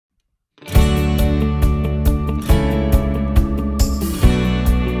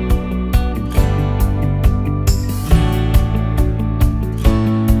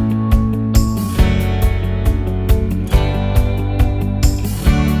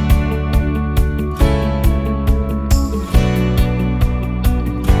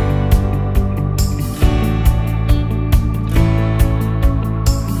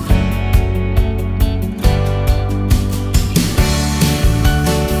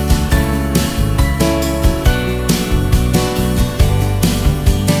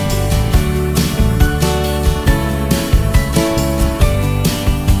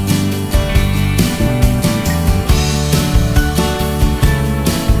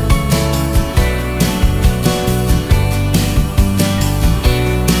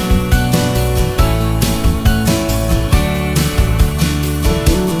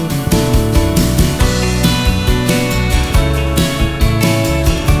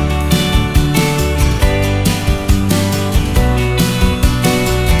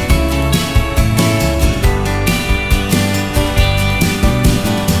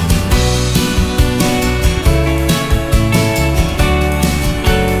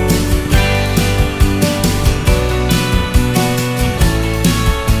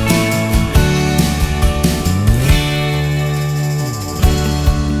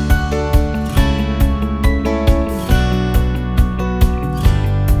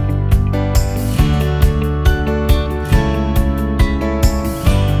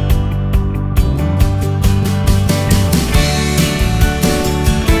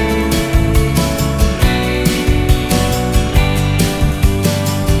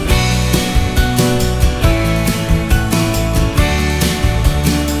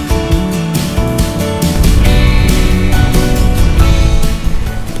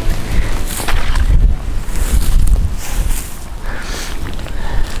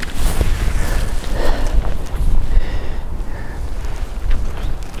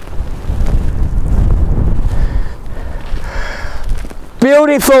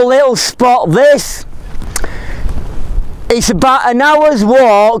beautiful little spot this. It's about an hour's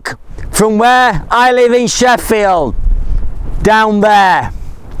walk from where I live in Sheffield, down there.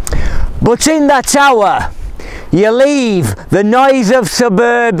 But in that hour, you leave the noise of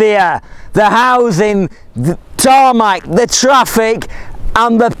suburbia, the housing, the tarmac, the traffic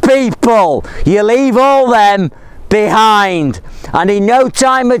and the people. You leave all them behind, and in no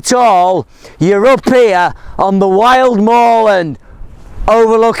time at all you're up here on the wild moorland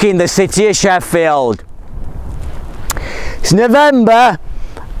overlooking the city of Sheffield. It's November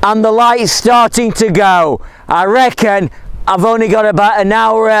and the light's starting to go. I reckon I've only got about an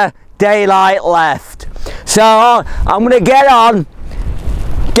hour of daylight left, so I'm going to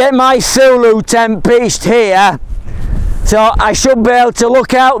get my Sulu tent pitched here, so I should be able to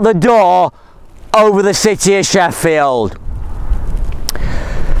look out the door over the city of Sheffield.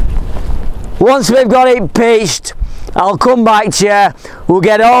 Once we've got it pitched, I'll come back to you, we'll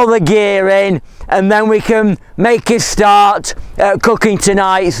get all the gear in, and then we can make a start at cooking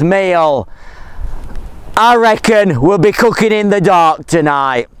tonight's meal. I reckon we'll be cooking in the dark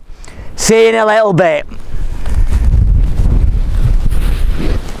tonight. See you in a little bit.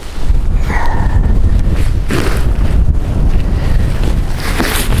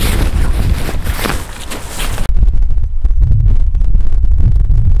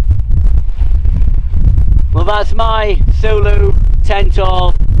 Well, that's my Sulu tent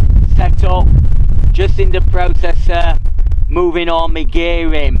all set up, just in the process of moving all my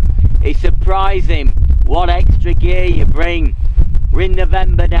gear in. It's surprising what extra gear you bring. We're in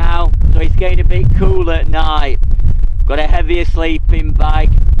November now, so it's getting a bit cool at night. Got a heavier sleeping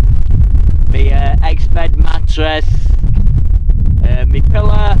bag, my X-bed mattress, my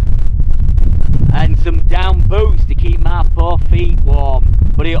pillow and some down boots to keep my 4 feet warm,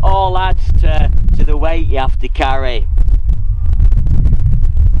 but it all adds to the weight you have to carry.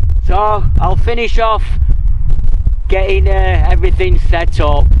 So I'll finish off getting everything set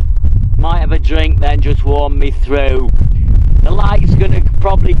up, might have a drink then just warm me through. The light's going to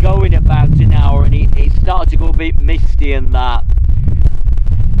probably go in about an hour and it starts to go a bit misty and that.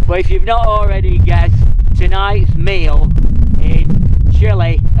 But if you've not already guessed, tonight's meal is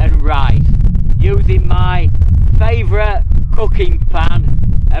chilli and rice, using my favourite cooking pan,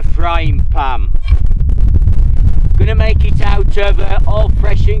 a frying pan. Gonna make it out of all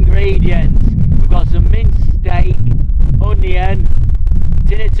fresh ingredients. We've got some minced steak, onion,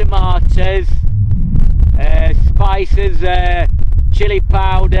 tin of tomatoes, spices, chilli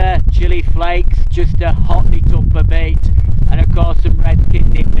powder, chilli flakes, just to hot it up a bit, and of course some red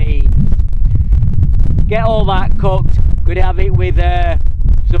kidney beans. Get all that cooked. Gonna have it with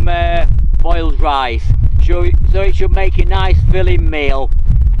some boiled rice, so it should make a nice filling meal.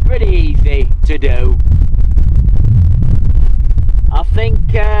 Pretty easy to do. I think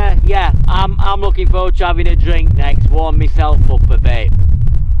yeah, I'm looking forward to having a drink next, warm myself up a bit.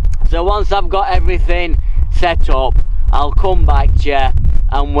 So once I've got everything set up, I'll come back to you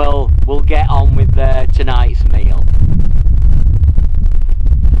and we'll get on with tonight's meal.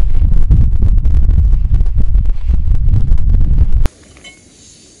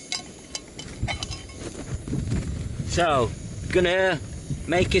 So, gonna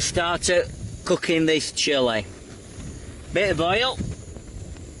make a start at cooking this chilli. Bit of oil.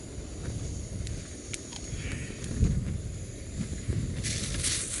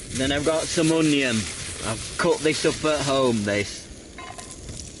 Then I've got some onion. I've cut this up at home, this.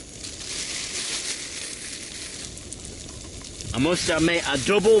 I must admit, I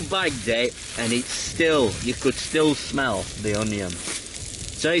double bagged it and it's still, you could still smell the onion.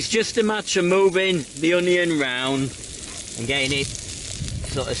 So it's just a matter of moving the onion round and getting it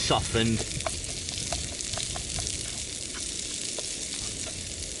sort of softened.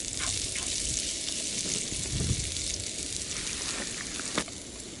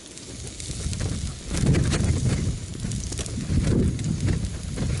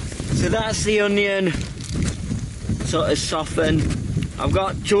 So that's the onion sort of softened. I've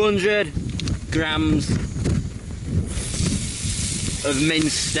got 200 grams of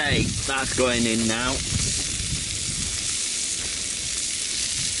minced steak. That's going in now.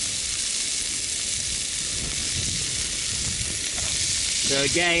 So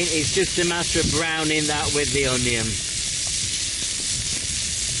again, it's just a matter of browning that with the onion.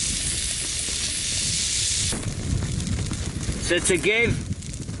 So to give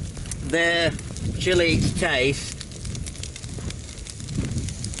the chilli its taste,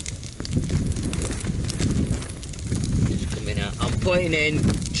 just coming out, I'm putting in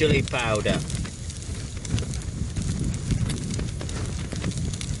chilli powder.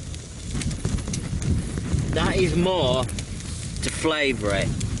 That is more to flavour it.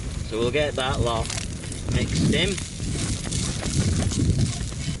 So we'll get that lot mixed in.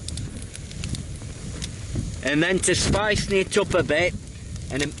 And then to spice it up a bit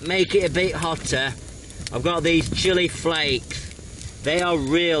and make it a bit hotter, I've got these chilli flakes. They are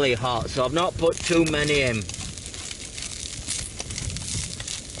really hot, so I've not put too many in.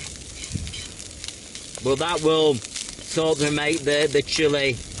 But that will sort of make the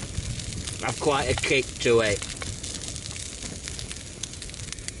chilli have quite a kick to it.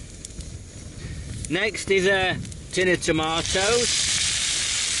 Next is a tin of tomatoes.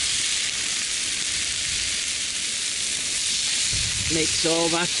 Mix all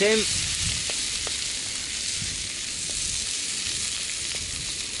that in.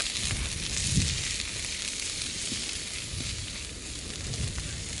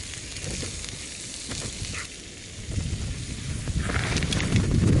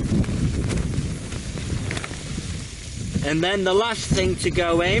 And then the last thing to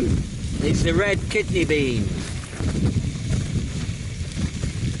go in is the red kidney beans.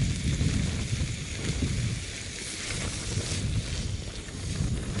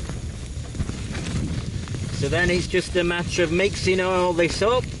 So then it's just a matter of mixing all this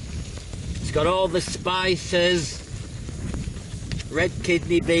up. It's got all the spices, red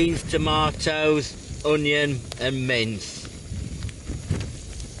kidney beans, tomatoes, onion and mince.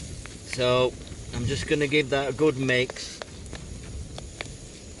 So I'm just going to give that a good mix.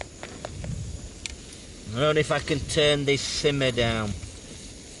 I don't know if I can turn this simmer down.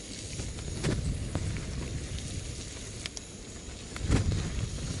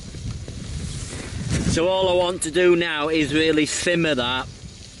 So all I want to do now is really simmer that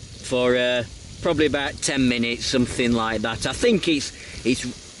for probably about 10 minutes, something like that. I think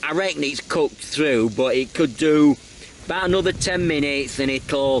I reckon it's cooked through, but it could do about another 10 minutes and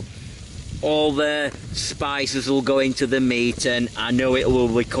all the spices will go into the meat and I know it will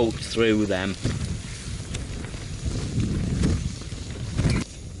be cooked through them.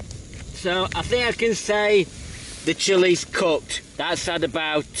 So I think I can say the chili's cooked. That's had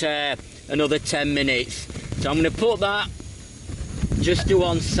about another 10 minutes. So I'm going to put that just to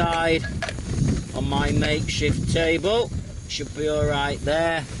one side on my makeshift table. Should be alright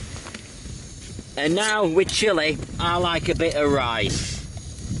there. And now with chili, I like a bit of rice.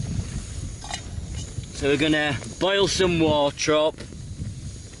 So we're going to boil some water up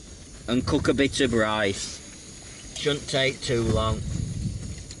and cook a bit of rice. Shouldn't take too long.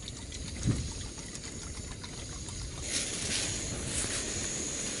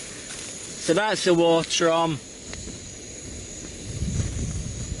 So that's the water on.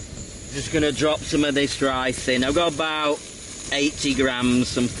 Just going to drop some of this rice in. I've got about 80 grams,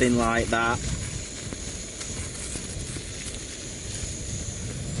 something like that.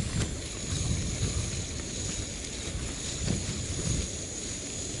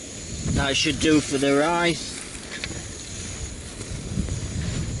 That should do for the rice.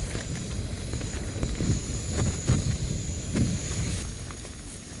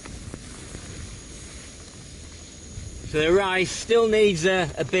 So the rice still needs a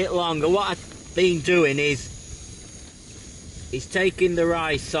bit longer. What I've been doing is taking the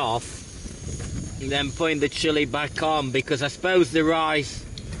rice off and then putting the chili back on, because I suppose the rice,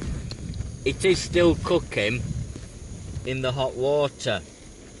 it is still cooking in the hot water.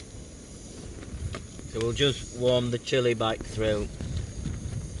 So we'll just warm the chili back through.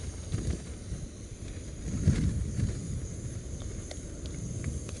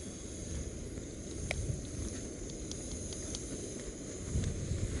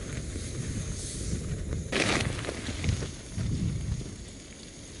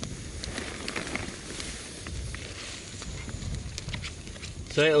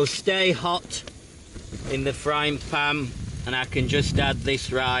 So it'll stay hot in the frying pan and I can just add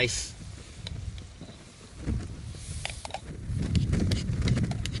this rice.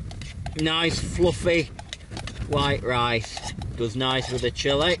 Nice fluffy white rice, goes nice with the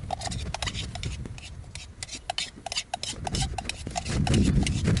chili.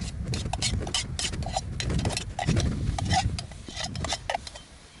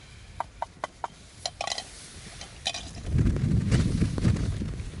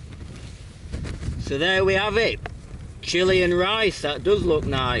 So there we have it, chili and rice. That does look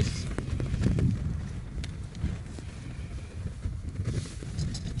nice.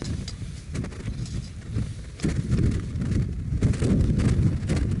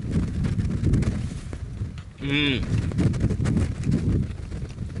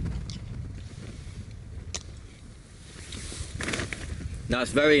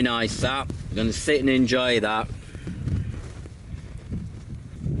 That's very nice, that. I'm going to sit and enjoy that.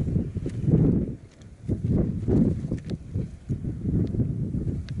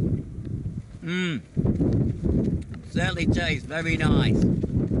 definitely tastes very nice.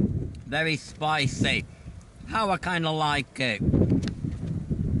 Very spicy. How I kind of like it.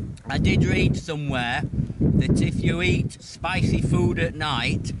 I did read somewhere that if you eat spicy food at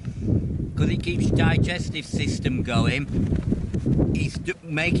night, because it keeps your digestive system going, it's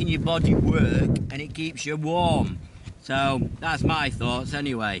making your body work and it keeps you warm. So that's my thoughts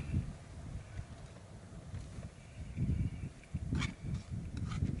anyway.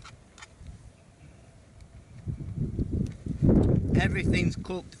 Everything's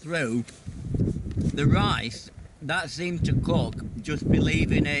cooked through. The rice, that seemed to cook just be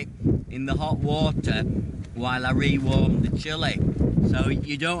leaving it in the hot water while I rewarm the chilli. So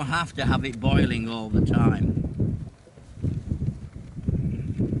you don't have to have it boiling all the time.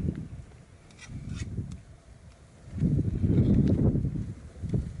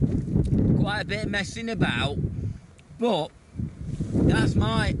 Quite a bit of messing about, but that's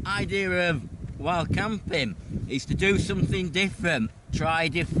my idea of while camping, is to do something different, try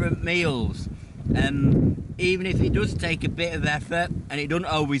different meals. Even if it does take a bit of effort and it doesn't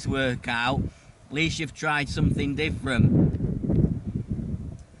always work out, at least you've tried something different.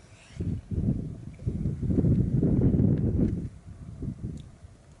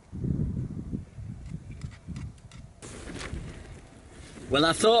 Well,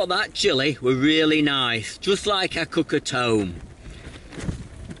 I thought that chilli were really nice, just like I cook at home.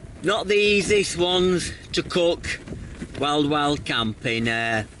 Not the easiest ones to cook while camping,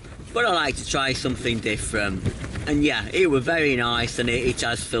 but I like to try something different. And yeah, it was very nice and it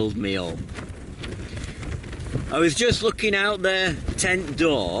has filled me up. I was just looking out the tent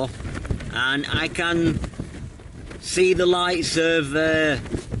door and I can see the lights of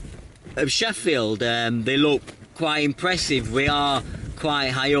Sheffield. They look quite impressive. We are quite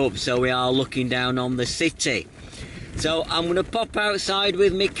high up, so we are looking down on the city. So I'm going to pop outside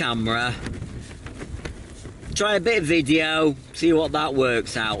with my camera, try a bit of video, see what that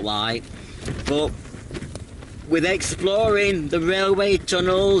works out like. But with exploring the railway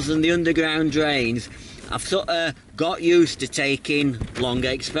tunnels and the underground drains, I've sort of got used to taking longer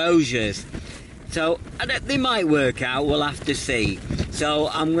exposures. So they might work out, we'll have to see. So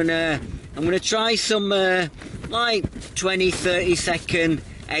I'm gonna try some like 20-30 second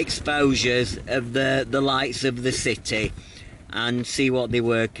exposures of the lights of the city and see what they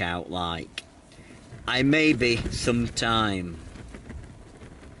work out like. I may be some time.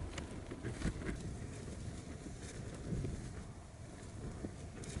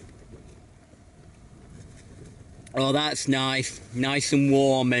 Oh, that's nice and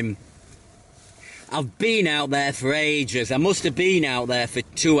warming. I've been out there for ages. I must have been out there for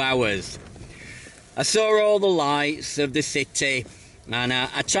 2 hours. I saw all the lights of the city and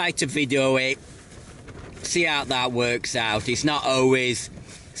I tried to video it, see how that works out. It's not always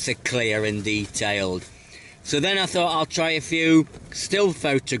so clear and detailed. So then I thought I'll try a few still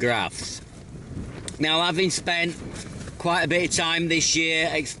photographs. Now, having spent quite a bit of time this year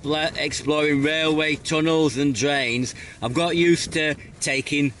exploring railway tunnels and drains, I've got used to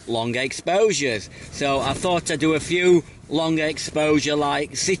taking longer exposures. So I thought I'd do a few longer exposure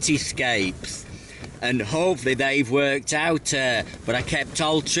like cityscapes, and hopefully they've worked out. But I kept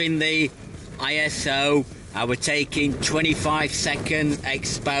altering the ISO. I was taking 25-second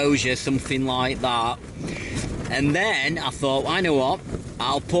exposure, something like that. And then I thought, I know what,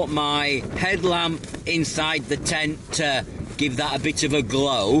 I'll put my headlamp inside the tent to give that a bit of a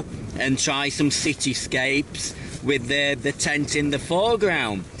glow and try some cityscapes with the tent in the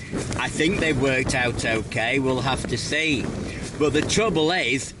foreground. I think they've worked out okay, we'll have to see. But the trouble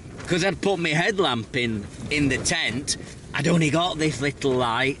is, because I'd put my headlamp in the tent, I'd only got this little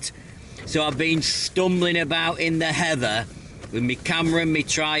light. So I've been stumbling about in the heather with my camera and my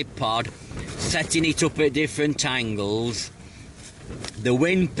tripod, setting it up at different angles. The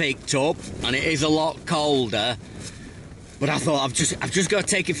wind picked up and it is a lot colder, but I thought I've just got to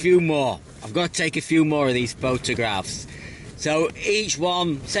take a few more. I've got to take a few more of these photographs. So each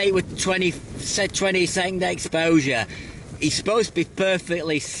one, say it was 20-second exposure, it's supposed to be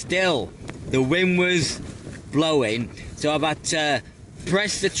perfectly still. The wind was blowing, so I've had to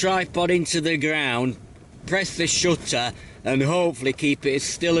press the tripod into the ground, press the shutter, and hopefully keep it as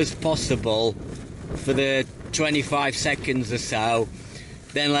still as possible for the 25 seconds or so,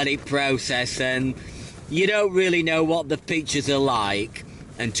 then let it process. And you don't really know what the pictures are like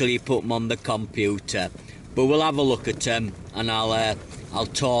until you put them on the computer, but we'll have a look at them and I'll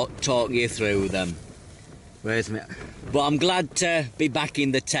talk you through them. Where's me? But I'm glad to be back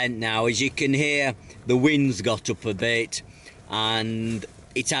in the tent now. As you can hear, the wind's got up a bit and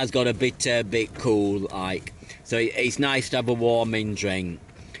it has got a bit cool like, so it's nice to have a warming drink.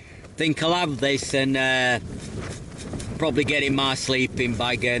 I think I'll have this and probably getting my sleeping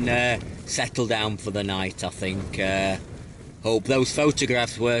bag and settle down for the night, I think. Hope those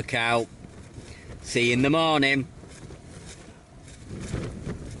photographs work out. See you in the morning.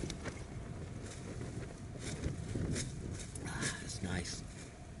 That's nice.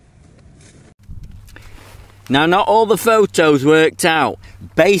 Now, not all the photos worked out.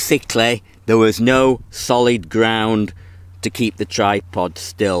 Basically, there was no solid ground to keep the tripod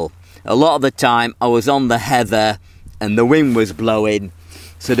still. A lot of the time I was on the heather and the wind was blowing,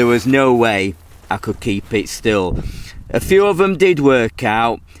 so there was no way I could keep it still. A few of them did work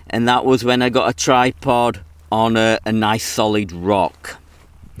out, and that was when I got a tripod on a nice solid rock.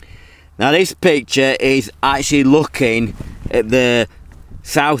 Now this picture is actually looking at the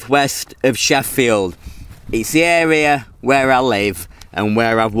southwest of Sheffield. It's the area where I live and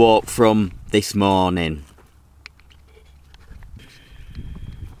where I've walked from this morning.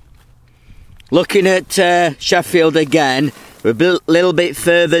 Looking at Sheffield again, we're a little bit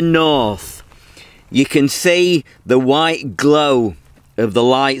further north. You can see the white glow of the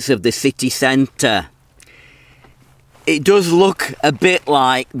lights of the city centre. It does look a bit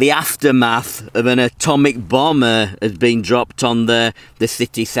like the aftermath of an atomic bomb has been dropped on the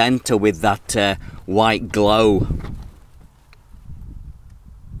city centre with that white glow.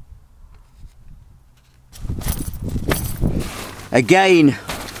 Again,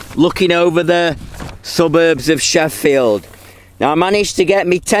 looking over the suburbs of Sheffield. Now I managed to get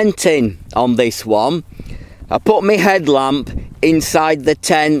me tent in on this one. I put my headlamp inside the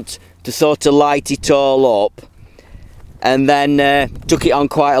tent to sort of light it all up, and then took it on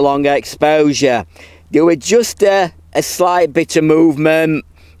quite a long exposure. There was just a slight bit of movement,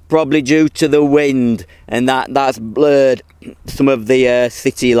 probably due to the wind, and that's blurred some of the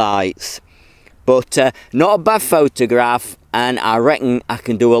city lights. But not a bad photograph, and I reckon I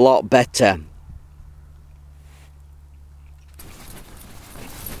can do a lot better.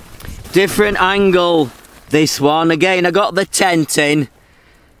 Different angle, this one. Again, I got the tent in,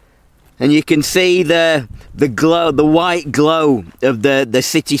 and you can see the glow, the white glow of the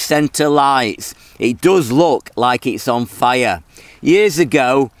city centre lights. It does look like it's on fire. Years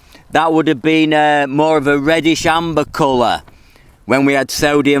ago, that would have been more of a reddish amber colour when we had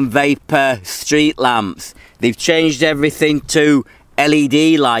sodium vapour street lamps. They've changed everything to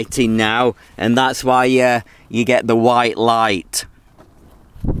LED lighting now, and that's why you get the white light.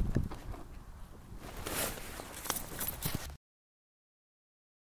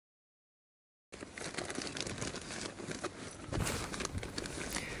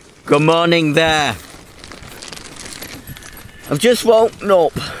 Good morning there. I've just woken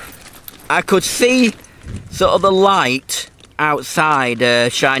up. I could see sort of the light outside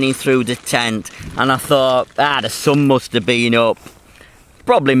shining through the tent, and I thought, the sun must have been up.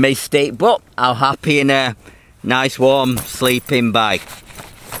 Probably missed it, but I'm happy in a nice warm sleeping bag.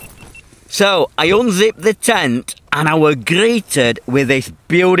 So I unzipped the tent and I was greeted with this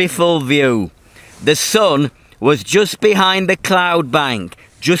beautiful view. The sun was just behind the cloud bank,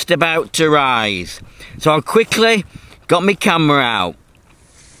 just about to rise. So I quickly got my camera out.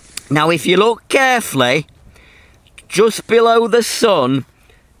 Now if you look carefully, just below the sun,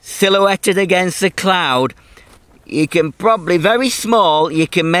 silhouetted against the cloud, you can probably, very small, you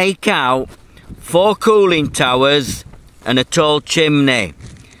can make out 4 cooling towers and a tall chimney.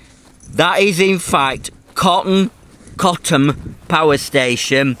 That is in fact Cotton Power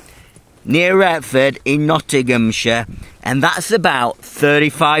Station near Retford in Nottinghamshire, and that's about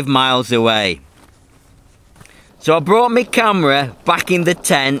 35 miles away. So I brought my camera back in the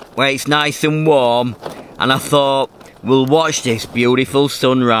tent where it's nice and warm, and I thought, we'll watch this beautiful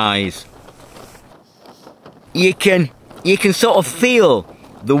sunrise. You can sort of feel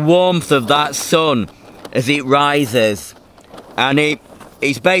the warmth of that sun as it rises, and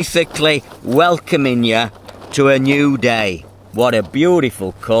it's basically welcoming you to a new day. What a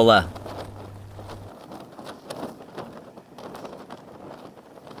beautiful colour.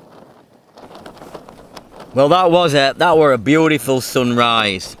 Well, that were a beautiful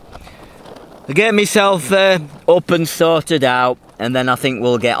sunrise. I get myself up and sorted out, and then I think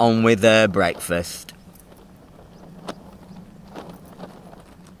we'll get on with breakfast.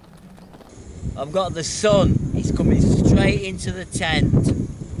 I've got the sun, it's coming straight into the tent.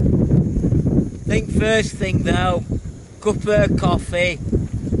 I think first thing though, cup of coffee,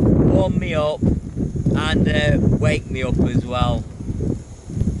 warm me up, and wake me up as well.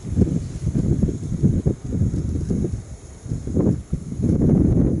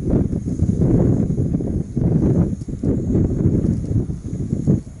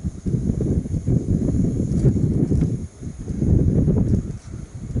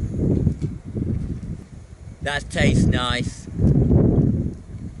 That tastes nice.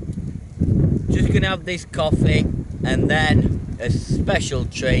 Just gonna have this coffee and then a special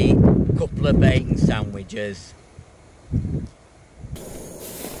treat, couple of bacon sandwiches.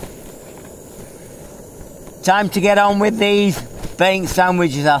 Time to get on with these bacon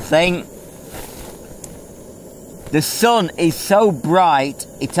sandwiches, I think. The sun is so bright,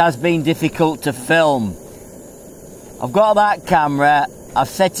 it has been difficult to film. I've got that camera, I've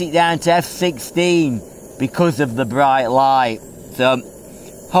set it down to f16 because of the bright light. So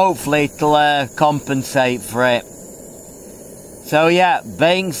hopefully it'll compensate for it. So yeah,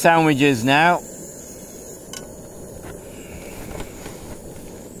 bacon sandwiches now.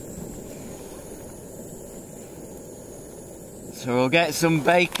 So we'll get some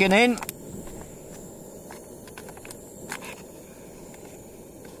bacon in.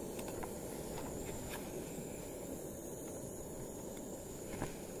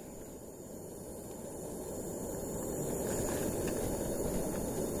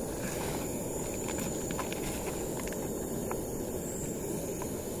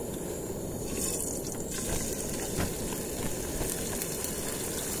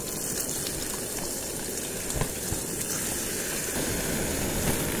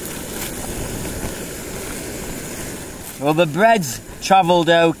 Well, the bread's travelled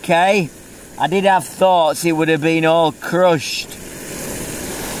okay. I did have thoughts it would have been all crushed.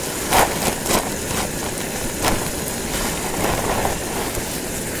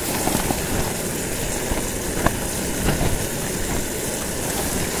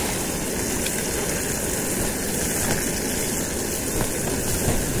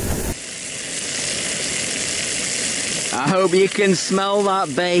 I hope you can smell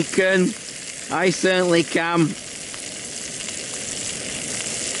that bacon. I certainly can.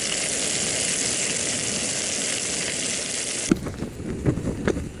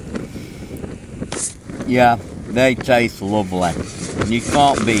 Yeah, they taste lovely. You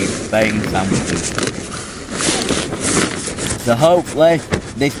can't beat bacon sandwiches. So hopefully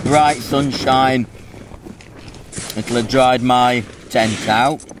this bright sunshine, it'll have dried my tent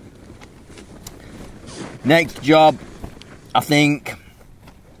out. Next job, I think,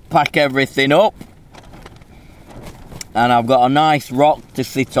 pack everything up. And I've got a nice rock to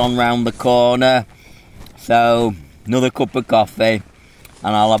sit on round the corner. So another cup of coffee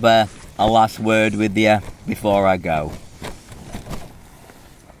and I'll have a last word with you before I go.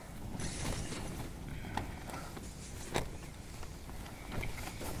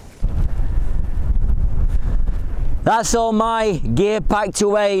 That's all my gear packed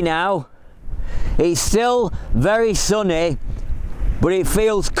away now. It's still very sunny, but it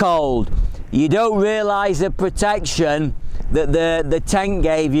feels cold. You don't realise the protection that the tent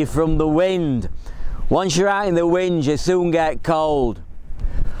gave you from the wind. Once you're out in the wind, you soon get cold.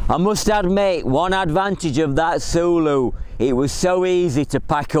 I must admit, one advantage of that Sulu, it was so easy to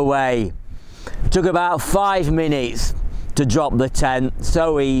pack away. It took about 5 minutes to drop the tent,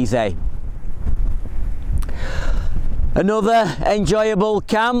 so easy. Another enjoyable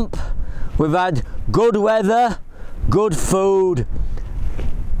camp. We've had good weather, good food,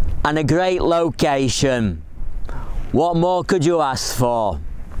 and a great location. What more could you ask for?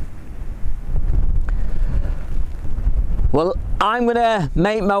 Well, I'm gonna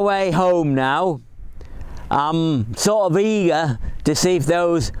make my way home now. I'm sort of eager to see if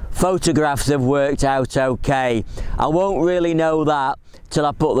those photographs have worked out okay. I won't really know that till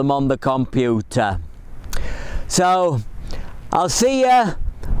I put them on the computer. So I'll see you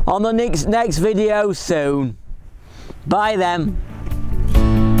on the next video soon. Bye then.